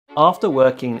After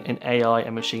working in AI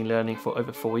and machine learning for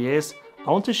over 4 years,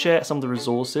 I want to share some of the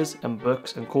resources and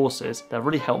books and courses that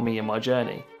really helped me in my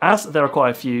journey. As there are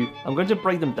quite a few, I'm going to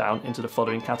break them down into the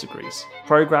following categories: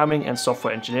 programming and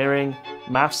software engineering,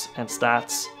 maths and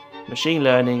stats, machine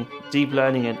learning, deep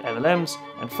learning and LLMs,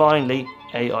 and finally,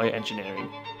 AI engineering.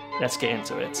 Let's get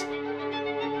into it.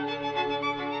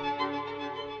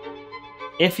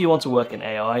 If you want to work in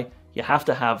AI, you have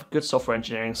to have good software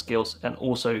engineering skills and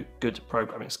also good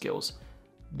programming skills.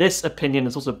 This opinion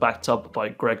is also backed up by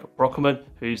Greg Brockman,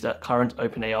 who's the current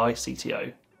OpenAI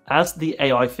CTO. As the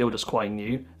AI field is quite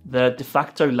new, the de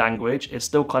facto language is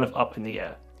still kind of up in the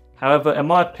air. However, in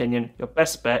my opinion, your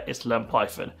best bet is to learn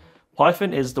Python.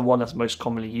 Python is the one that's most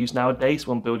commonly used nowadays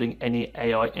when building any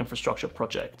AI infrastructure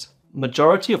project.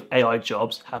 Majority of AI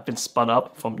jobs have been spun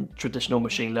up from traditional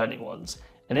machine learning ones.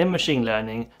 And in machine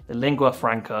learning, the lingua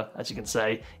franca, as you can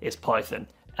say, is Python,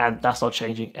 and that's not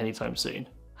changing anytime soon.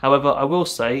 However, I will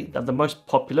say that the most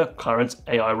popular current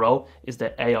AI role is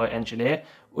the AI engineer,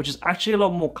 which is actually a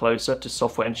lot more closer to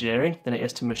software engineering than it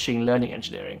is to machine learning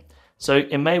engineering. So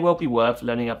it may well be worth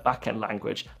learning a backend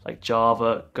language like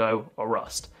Java, Go, or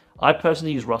Rust. I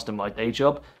personally use Rust in my day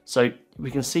job, so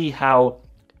we can see how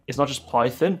it's not just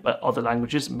Python, but other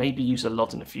languages may be used a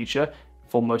lot in the future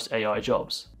for most AI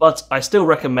jobs. But I still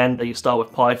recommend that you start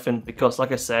with Python because,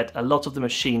 like I said, a lot of the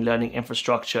machine learning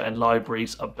infrastructure and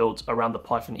libraries are built around the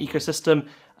Python ecosystem,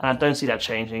 and I don't see that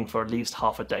changing for at least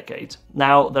half a decade.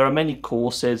 Now, there are many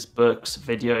courses, books,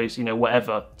 videos,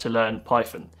 whatever to learn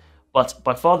Python. But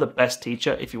by far the best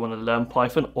teacher if you want to learn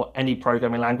Python or any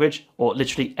programming language, or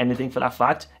literally anything for that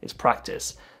fact, is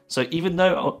practice. So even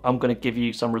though I'm going to give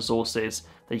you some resources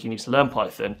that you can use to learn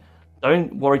Python,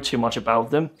 don't worry too much about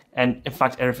them, and in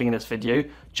fact everything in this video,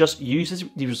 just use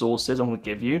the resources I'm going to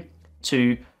give you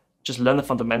to just learn the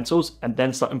fundamentals and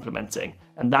then start implementing.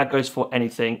 And that goes for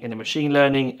anything in the machine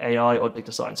learning, AI or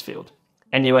data science field.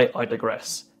 Anyway, I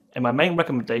digress. And my main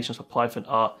recommendations for Python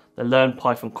are the Learn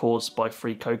Python course by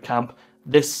Free Code Camp.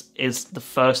 This is the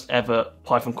first ever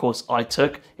Python course I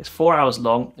took. It's 4 hours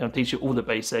long and it'll teach you all the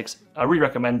basics. I really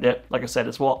recommend it. Like I said,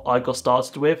 it's what I got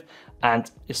started with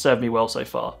and it served me well so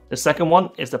far. The second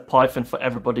one is the Python for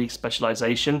Everybody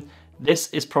specialization. This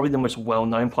is probably the most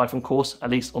well-known Python course, at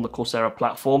least on the Coursera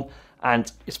platform,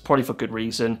 and it's probably for good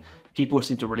reason. People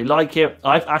seem to really like it.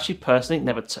 I've actually personally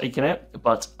never taken it,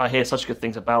 but I hear such good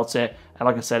things about it. And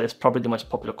like I said, it's probably the most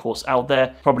popular course out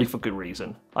there, probably for good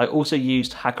reason. I also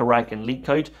used HackerRank and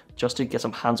LeetCode just to get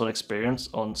some hands-on experience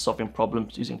on solving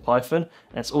problems using Python.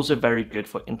 And it's also very good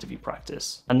for interview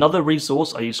practice. Another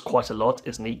resource I use quite a lot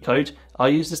is LeetCode. I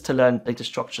use this to learn data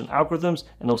structure and algorithms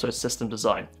and also system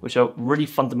design, which are really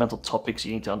fundamental topics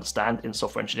you need to understand in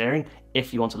software engineering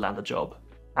if you want to land a job.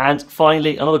 And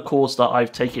finally, another course that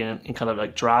I've taken in kind of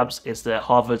like drabs is the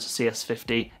Harvard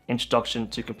CS50 Introduction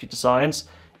to Computer Science.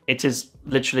 It is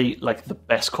literally like the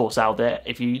best course out there.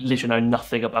 If you literally know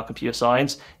nothing about computer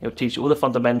science, it will teach you all the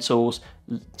fundamentals,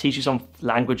 teach you some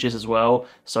languages as well.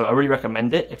 So I really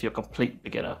recommend it if you're a complete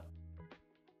beginner.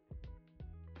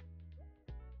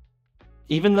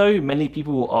 Even though many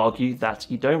people will argue that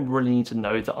you don't really need to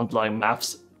know the underlying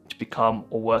maths to become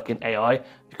or work in AI,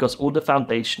 because all the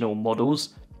foundational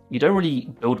models, you don't really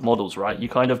build models, right? You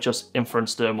kind of just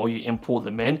inference them or you import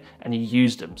them in and you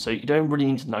use them. So you don't really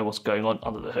need to know what's going on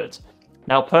under the hood.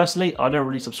 Now, personally, I don't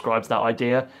really subscribe to that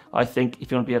idea. I think if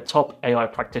you want to be a top AI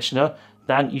practitioner,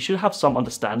 then you should have some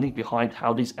understanding behind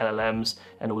how these LLMs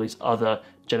and all these other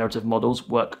generative models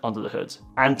work under the hood.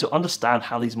 And to understand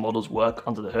how these models work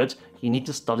under the hood, you need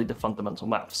to study the fundamental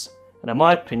maths. And in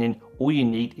my opinion, all you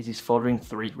need is these following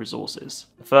 3 resources.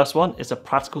 The first one is a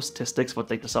Practical Statistics for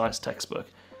Data Science textbook.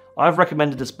 I've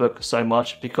recommended this book so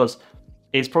much because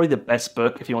it's probably the best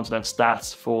book if you want to learn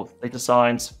stats for data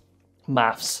science,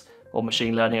 maths, or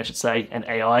machine learning, I should say, and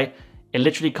AI. It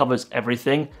literally covers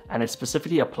everything and is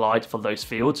specifically applied for those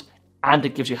fields, and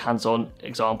it gives you hands-on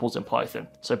examples in Python.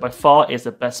 So by far it's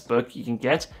the best book you can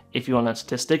get if you want to learn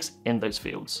statistics in those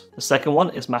fields. The second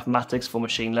one is Mathematics for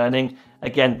Machine Learning.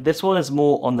 Again, this one is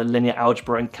more on the linear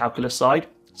algebra and calculus side.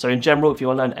 So in general, if you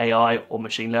want to learn AI or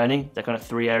machine learning, they're kind of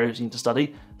 3 areas you need to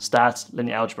study: stats,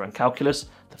 linear algebra, and calculus.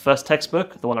 The first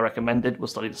textbook, the one I recommended, will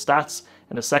study the stats,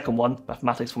 and the second one,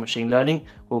 Mathematics for Machine Learning,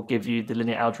 will give you the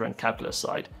linear algebra and calculus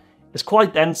side. It's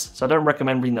quite dense, so I don't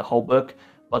recommend reading the whole book,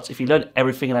 but if you learn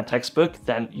everything in that textbook,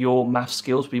 then your math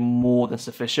skills will be more than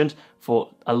sufficient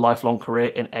for a lifelong career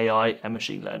in AI and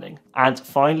machine learning. And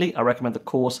finally, I recommend the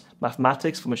course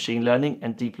Mathematics for Machine Learning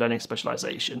and Deep Learning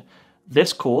Specialization.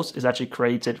 This course is actually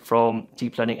created from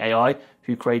Deep Learning AI,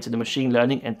 who created the machine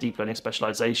learning and deep learning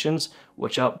specializations,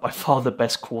 which are by far the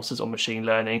best courses on machine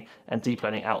learning and deep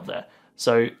learning out there.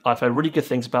 So I've heard really good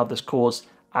things about this course,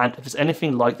 and if it's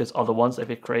anything like those other ones that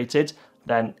they've created,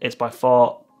 then it's by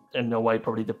far, in a way,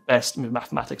 probably the best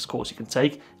mathematics course you can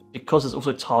take, because it's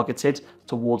also targeted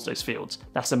towards those fields.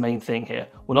 That's the main thing here.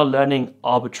 We're not learning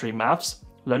arbitrary maths,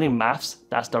 learning maths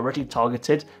that's directly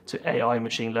targeted to AI and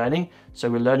machine learning. So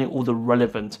we're learning all the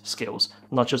relevant skills,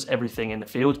 not just everything in the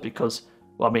field, because,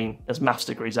 well, I mean, there's maths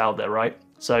degrees out there, right?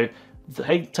 So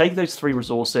take those 3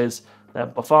 resources. They're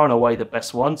by far and away the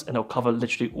best ones, and they'll cover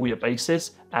literally all your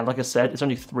bases. And like I said, it's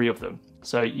only 3 of them.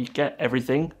 So you get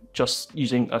everything just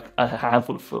using a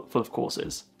handful full of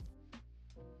courses.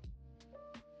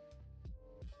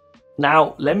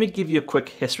 Now, let me give you a quick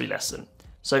history lesson.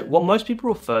 So what most people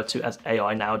refer to as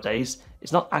AI nowadays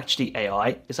is not actually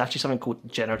AI, it's actually something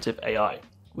called generative AI,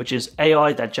 which is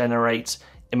AI that generates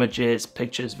images,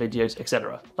 pictures, videos,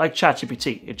 etc. Like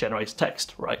ChatGPT, it generates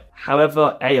text, right?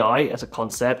 However, AI as a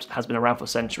concept has been around for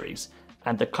centuries,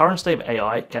 and the current state of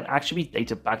AI can actually be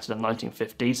dated back to the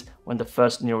 1950s when the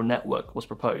first neural network was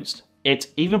proposed.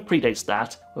 It even predates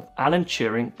that, with Alan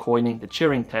Turing coining the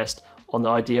Turing test on the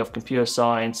idea of computer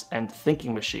science and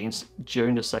thinking machines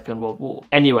during the Second World War.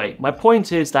 Anyway, my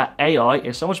point is that AI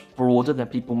is so much broader than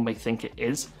people may think it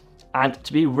is, and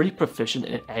to be really proficient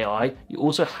in AI, you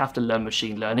also have to learn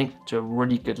machine learning to a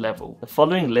really good level. The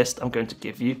following list I'm going to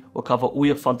give you will cover all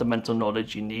your fundamental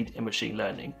knowledge you need in machine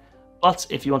learning. But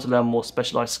if you want to learn more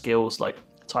specialized skills like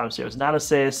time series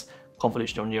analysis,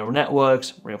 convolutional neural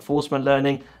networks, reinforcement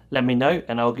learning, let me know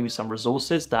and I'll give you some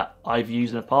resources that I've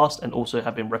used in the past and also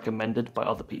have been recommended by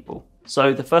other people.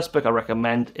 So the first book I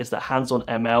recommend is the Hands-on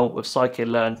ML with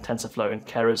Scikit-Learn, TensorFlow and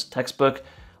Keras textbook.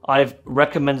 I've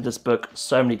recommended this book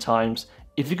so many times.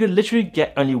 If you could literally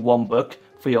get only one book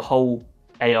for your whole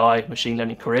AI machine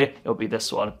learning career, it'll be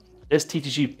this one. This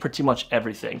teaches you pretty much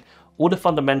everything. All the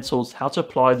fundamentals, how to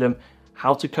apply them,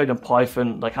 how to code in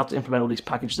Python, like how to implement all these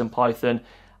packages in Python.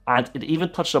 And it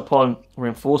even touched upon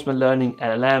reinforcement learning,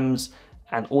 LLMs,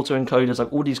 and autoencoders,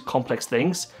 like all these complex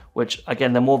things, which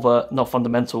again, they're more of a not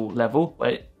fundamental level,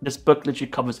 but this book literally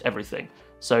covers everything.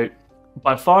 So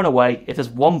by far and away, if there's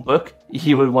one book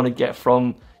you would want to get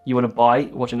from, you want to buy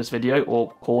watching this video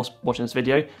or course watching this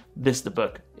video, this is the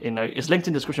book. You know, it's linked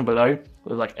in the description below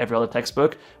with like every other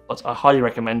textbook, but I highly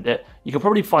recommend it. You can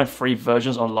probably find free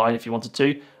versions online if you wanted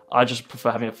to. I just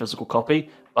prefer having a physical copy,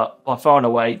 but by far and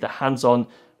away, the hands-on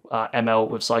ML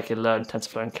with Scikit-Learn,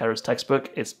 TensorFlow and Keras textbook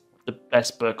is the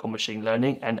best book on machine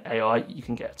learning and AI you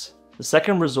can get. The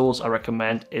second resource I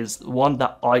recommend is one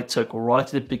that I took right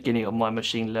at the beginning of my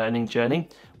machine learning journey,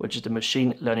 which is the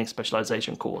Machine Learning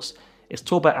Specialization course. It's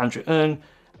taught by Andrew Ng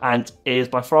and is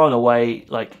by far and away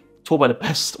like taught by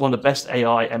one of the best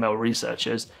AI ML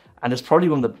researchers, and it's probably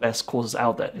one of the best courses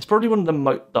out there. It's probably one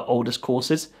of the oldest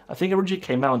courses. I think it originally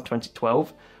came out in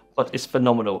 2012, but it's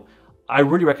phenomenal. I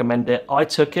really recommend it. I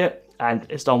took it and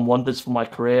it's done wonders for my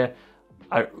career.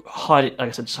 I highly, like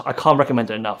I said, I can't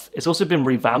recommend it enough. It's also been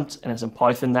revamped and it's in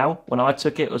Python now. When I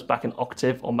took it, it was back in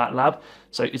Octave or MATLAB.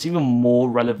 So it's even more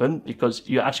relevant because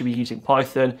you actually be using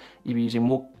Python, you'll be using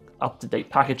more up-to-date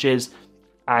packages,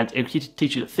 and it will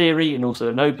teach you the theory and also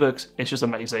the notebooks. It's just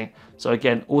amazing. So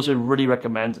again, also really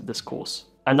recommend this course.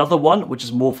 Another one, which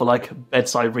is more for like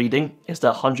bedside reading, is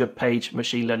the 100-page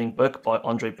machine learning book by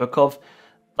Andrei Bukov.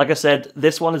 Like I said,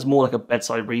 this one is more like a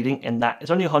bedside reading in that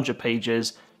it's only 100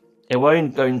 pages. It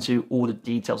won't go into all the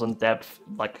details and depth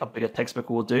like a bigger textbook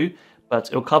will do, but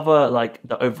it'll cover like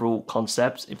the overall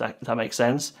concepts, if that makes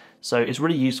sense. So it's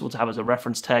really useful to have as a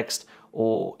reference text,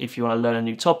 or if you want to learn a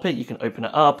new topic, you can open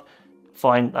it up,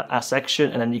 find that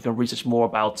section, and then you can research more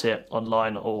about it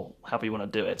online or however you want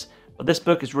to do it. But this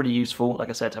book is really useful, like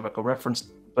I said, to have like a reference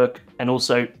book. And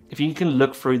also, if you can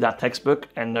look through that textbook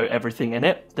and know everything in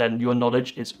it, then your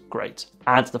knowledge is great.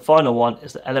 And the final one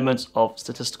is the Elements of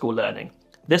Statistical Learning.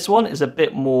 This one is a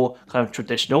bit more kind of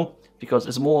traditional because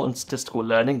it's more on statistical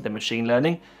learning than machine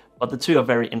learning, but the two are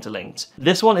very interlinked.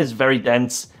 This one is very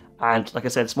dense, and like I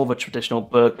said, it's more of a traditional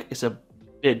book. It's a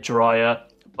bit drier,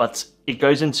 but it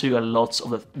goes into a lot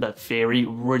of the theory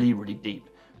really, really deep.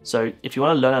 So if you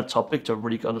want to learn a topic to a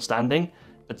really good understanding,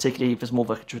 particularly if it's more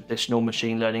of a traditional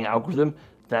machine learning algorithm,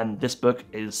 then this book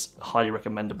is highly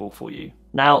recommendable for you.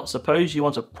 Now, suppose you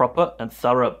want a proper and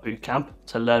thorough bootcamp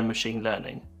to learn machine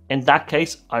learning. In that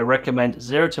case, I recommend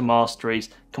Zero to Mastery's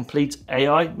Complete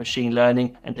AI, Machine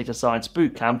Learning and Data Science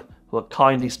Bootcamp, who are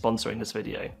kindly sponsoring this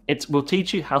video. It will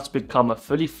teach you how to become a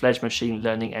fully fledged machine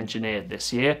learning engineer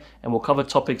this year, and will cover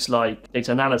topics like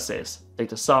data analysis,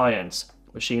 data science,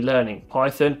 machine learning,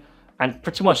 Python, and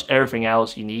pretty much everything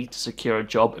else you need to secure a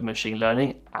job in machine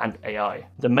learning and AI.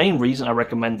 The main reason I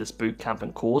recommend this bootcamp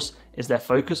and course is their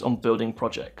focus on building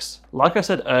projects. Like I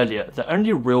said earlier, the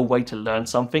only real way to learn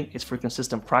something is through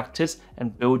consistent practice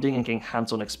and building and getting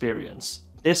hands-on experience.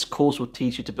 This course will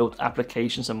teach you to build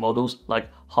applications and models like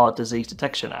heart disease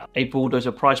detection app, a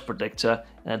bulldozer price predictor,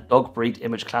 and a dog breed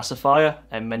image classifier,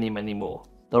 and many, many more.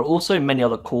 There are also many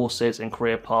other courses and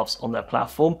career paths on their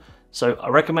platform, so I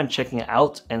recommend checking it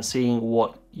out and seeing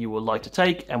what you would like to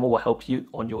take and what will help you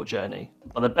on your journey.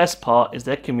 But the best part is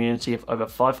their community of over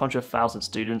 500,000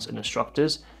 students and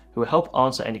instructors who will help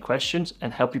answer any questions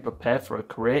and help you prepare for a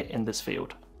career in this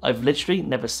field. I've literally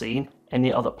never seen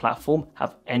any other platform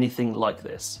have anything like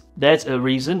this. There's a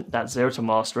reason that Zero to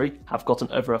Mastery have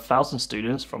gotten over 1,000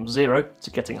 students from zero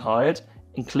to getting hired,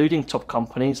 including top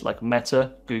companies like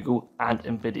Meta, Google, and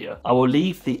Nvidia. I will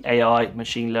leave the AI,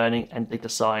 machine learning, and data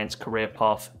science career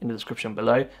path in the description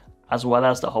below, as well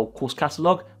as the whole course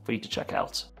catalog for you to check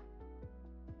out.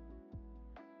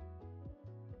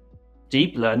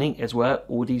 Deep learning is where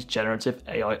all these generative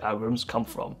AI algorithms come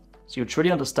from. So you'll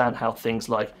truly understand how things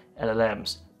like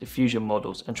LLMs, diffusion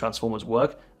models, and transformers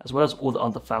work, as well as all the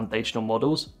other foundational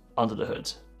models under the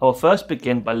hood. I will first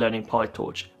begin by learning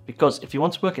PyTorch, because if you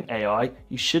want to work in AI,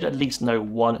 you should at least know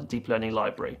one deep learning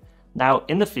library. Now,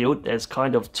 in the field, there's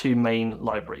kind of two main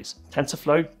libraries,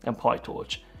 TensorFlow and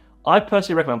PyTorch. I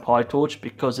personally recommend PyTorch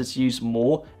because it's used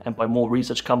more and by more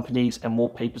research companies, and more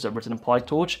papers are written in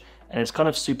PyTorch, and it's kind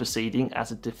of superseding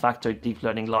as a de facto deep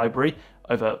learning library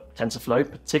over TensorFlow,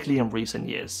 particularly in recent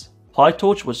years.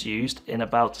 PyTorch was used in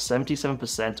about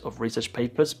 77% of research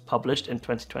papers published in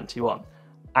 2021,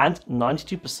 and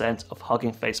 92% of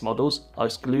Hugging Face models are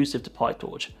exclusive to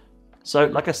PyTorch. So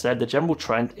like I said, the general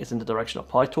trend is in the direction of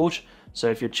PyTorch, so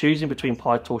if you're choosing between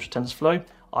PyTorch and TensorFlow,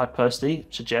 I personally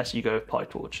suggest you go with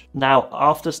PyTorch. Now,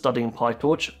 after studying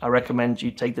PyTorch, I recommend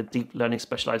you take the deep learning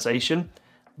specialization.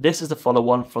 This is the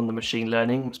follow-on from the machine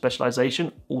learning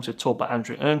specialization, also taught by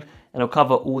Andrew Ng, and it'll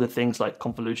cover all the things like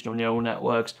convolutional neural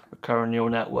networks, recurrent neural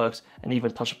networks, and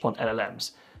even touch upon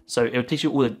LLMs. So it'll teach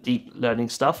you all the deep learning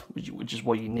stuff, which is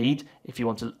what you need if you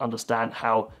want to understand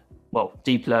how, well,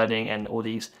 deep learning and all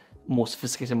these more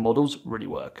sophisticated models really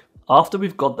work. After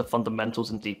we've got the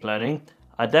fundamentals in deep learning,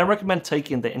 I then recommend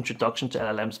taking the Introduction to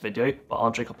LLMs video by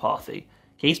Andrej Karpathy.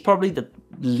 He's probably the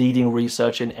leading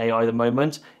researcher in AI at the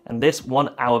moment, and this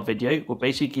 1 hour video will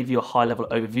basically give you a high level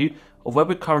overview of where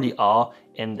we currently are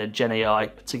in the Gen AI,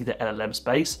 particularly the LLM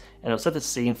space, and it'll set the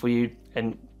scene for you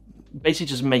and basically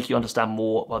just make you understand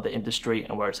more about the industry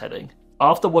and where it's heading.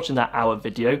 After watching that hour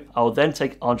video, I will then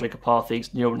take Andrej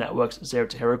Karpathy's Neural Networks Zero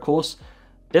to Hero course.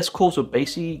 This course will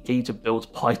basically get you to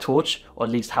build PyTorch, or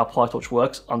at least how PyTorch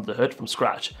works under the hood from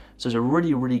scratch. So it's a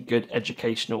really, really good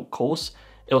educational course.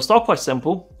 It'll start quite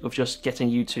simple with just getting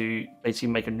you to basically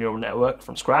make a neural network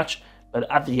from scratch, but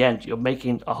at the end, you're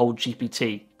making a whole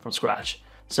GPT from scratch.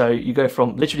 So you go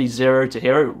from literally zero to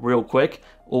hero real quick,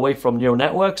 all the way from neural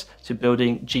networks to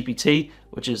building GPT,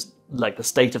 which is like the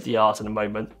state of the art in the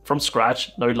moment, from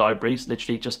scratch, no libraries,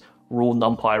 literally just raw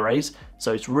NumPy arrays.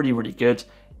 So it's really, really good.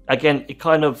 Again, it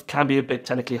kind of can be a bit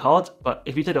technically hard, but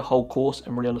if you take a whole course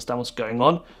and really understand what's going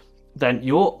on, then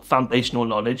your foundational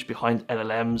knowledge behind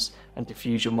LLMs and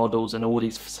diffusion models and all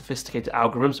these sophisticated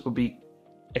algorithms will be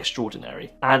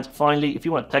extraordinary. And finally, if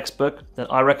you want a textbook, then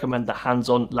I recommend the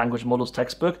Hands-on Language Models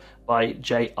textbook by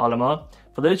Jay Alamar.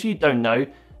 For those of you who don't know,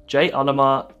 Jay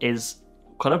Alamar is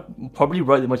probably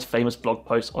wrote the most famous blog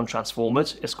post on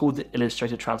Transformers. It's called The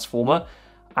Illustrated Transformer,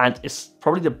 and it's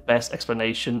probably the best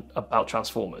explanation about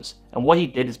Transformers. And what he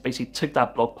did is basically took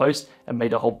that blog post and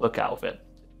made a whole book out of it,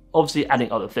 obviously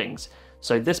adding other things.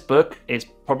 So this book is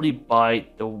probably by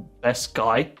the best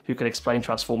guy who can explain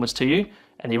Transformers to you,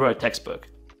 and he wrote a textbook.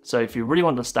 So if you really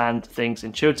want to understand things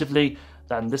intuitively,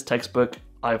 then this textbook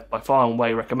I by far and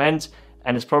away recommend,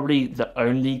 and it's probably the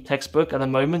only textbook at the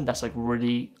moment that's like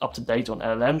really up to date on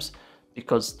LLMs,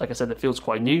 because like I said, it feels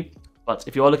quite new. But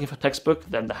if you are looking for a textbook,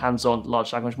 then the Hands-on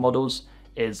Large Language Models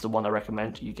is the one I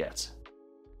recommend you get.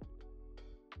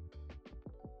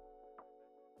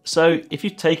 So if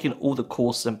you've taken all the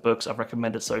courses and books I've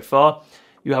recommended so far,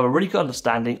 you have a really good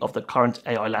understanding of the current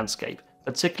AI landscape,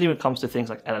 particularly when it comes to things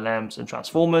like LLMs and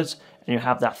transformers, and you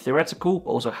have that theoretical but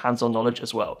also hands-on knowledge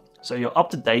as well. So you're up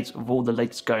to date with all the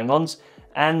latest going-ons,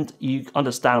 and you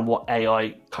understand what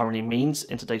AI currently means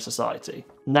in today's society.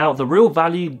 Now, the real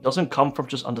value doesn't come from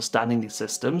just understanding these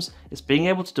systems, it's being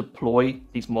able to deploy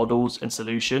these models and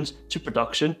solutions to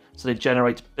production so they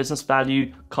generate business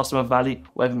value, customer value,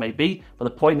 whatever it may be. But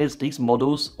the point is, these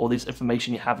models or this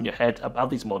information you have in your head about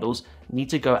these models need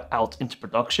to go out into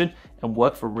production and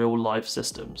work for real life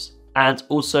systems. And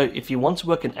also, if you want to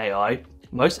work in AI,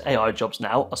 most AI jobs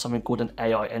now are something called an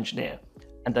AI engineer.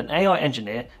 And an AI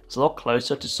engineer is a lot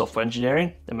closer to software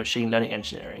engineering than machine learning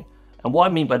engineering. And what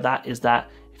I mean by that is that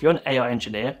if you're an AI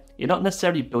engineer, you're not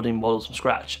necessarily building models from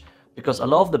scratch, because a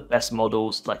lot of the best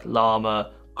models like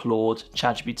Llama, Claude,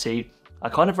 ChatGPT are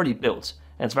kind of already built.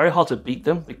 And it's very hard to beat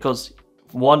them because,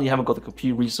 one, you haven't got the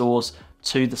compute resource,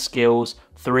 two, the skills,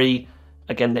 three,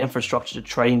 again, the infrastructure to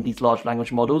train these large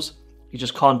language models. You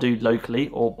just can't do locally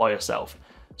or by yourself.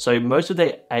 So most of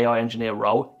the AI engineer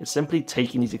role is simply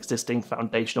taking these existing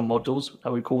foundational models,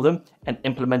 as we call them, and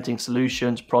implementing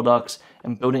solutions, products,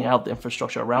 and building out the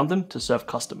infrastructure around them to serve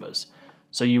customers.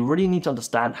 So you really need to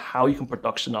understand how you can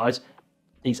productionize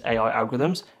these AI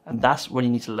algorithms, and that's when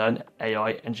you need to learn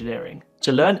AI engineering.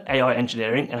 To learn AI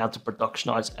engineering and how to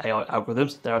productionize AI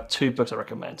algorithms, there are two books I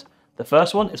recommend. The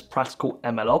first one is Practical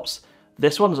MLOps.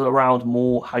 This one is around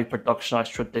more how you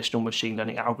productionize traditional machine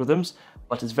learning algorithms,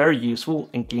 but it's very useful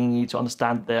in getting you to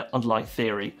understand their underlying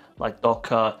theory, like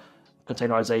Docker,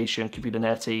 containerization,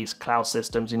 Kubernetes, cloud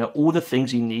systems, all the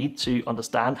things you need to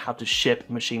understand how to ship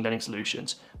machine learning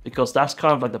solutions, because that's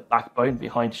kind of like the backbone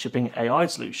behind shipping AI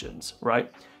solutions,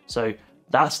 right? So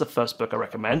that's the first book I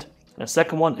recommend. And the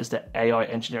second one is the AI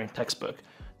engineering textbook.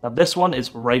 Now this one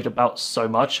is raved about so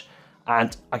much,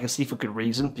 and I can see for good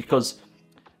reason, because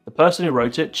the person who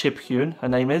wrote it, Chip Huon, her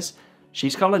name is,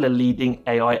 she's kind of like the leading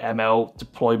AI ML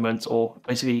deployment, or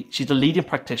basically she's the leading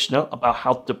practitioner about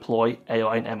how to deploy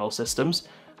AI and ML systems.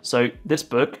 So this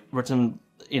book, written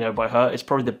by her, is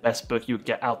probably the best book you would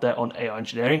get out there on AI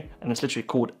engineering, and it's literally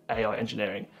called AI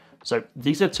engineering. So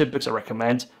these are two books I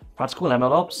recommend: Practical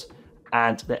MLOps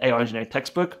and the AI engineering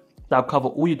textbook. That'll cover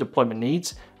all your deployment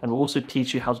needs, and will also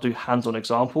teach you how to do hands-on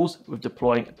examples with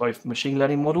deploying both machine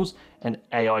learning models and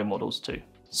AI models too.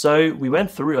 So we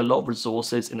went through a lot of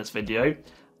resources in this video,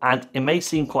 and it may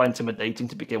seem quite intimidating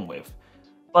to begin with,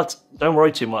 but don't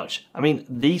worry too much. I mean,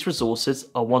 these resources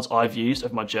are ones I've used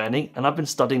over my journey, and I've been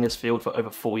studying this field for over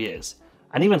 4 years.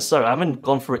 And even so, I haven't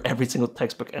gone through every single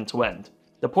textbook end to end.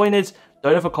 The point is,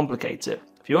 don't overcomplicate it.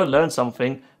 If you want to learn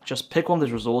something, just pick one of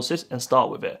these resources and start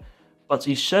with it. But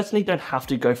you certainly don't have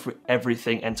to go through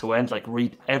everything end to end, like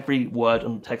read every word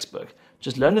on the textbook.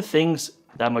 Just learn the things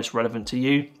that are most relevant to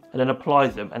you, and then apply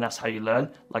them, and that's how you learn,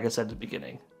 like I said at the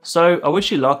beginning. So I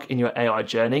wish you luck in your AI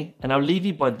journey, and I'll leave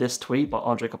you by this tweet by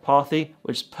Andre Karpathy,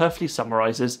 which perfectly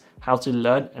summarizes how to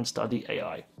learn and study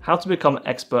AI. How to become an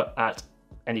expert at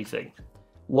anything.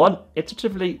 1.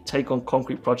 Iteratively take on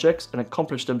concrete projects and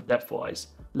accomplish them depth-wise.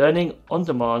 Learning on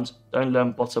demand, don't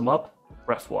learn bottom-up,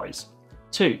 breadth-wise.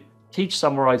 2. Teach,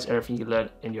 summarize everything you learn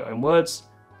in your own words.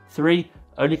 3.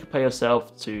 Only compare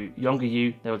yourself to younger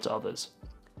you, never to others.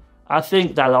 I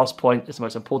think that last point is the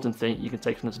most important thing you can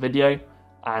take from this video,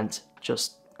 and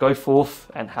just go forth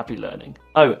and happy learning.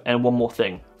 Oh, and one more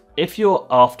thing. If you're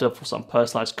after for some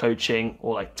personalized coaching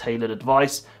or like tailored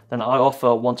advice, then I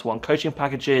offer one-to-one coaching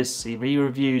packages, CV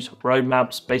reviews,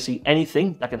 roadmaps, basically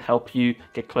anything that can help you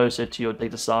get closer to your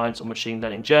data science or machine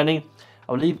learning journey.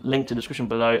 I'll leave a link to the description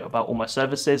below about all my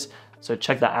services, so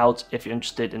check that out if you're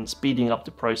interested in speeding up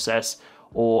the process,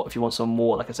 or if you want some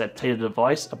more, like I said, tailored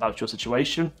advice about your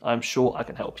situation. I'm sure I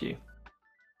can help you.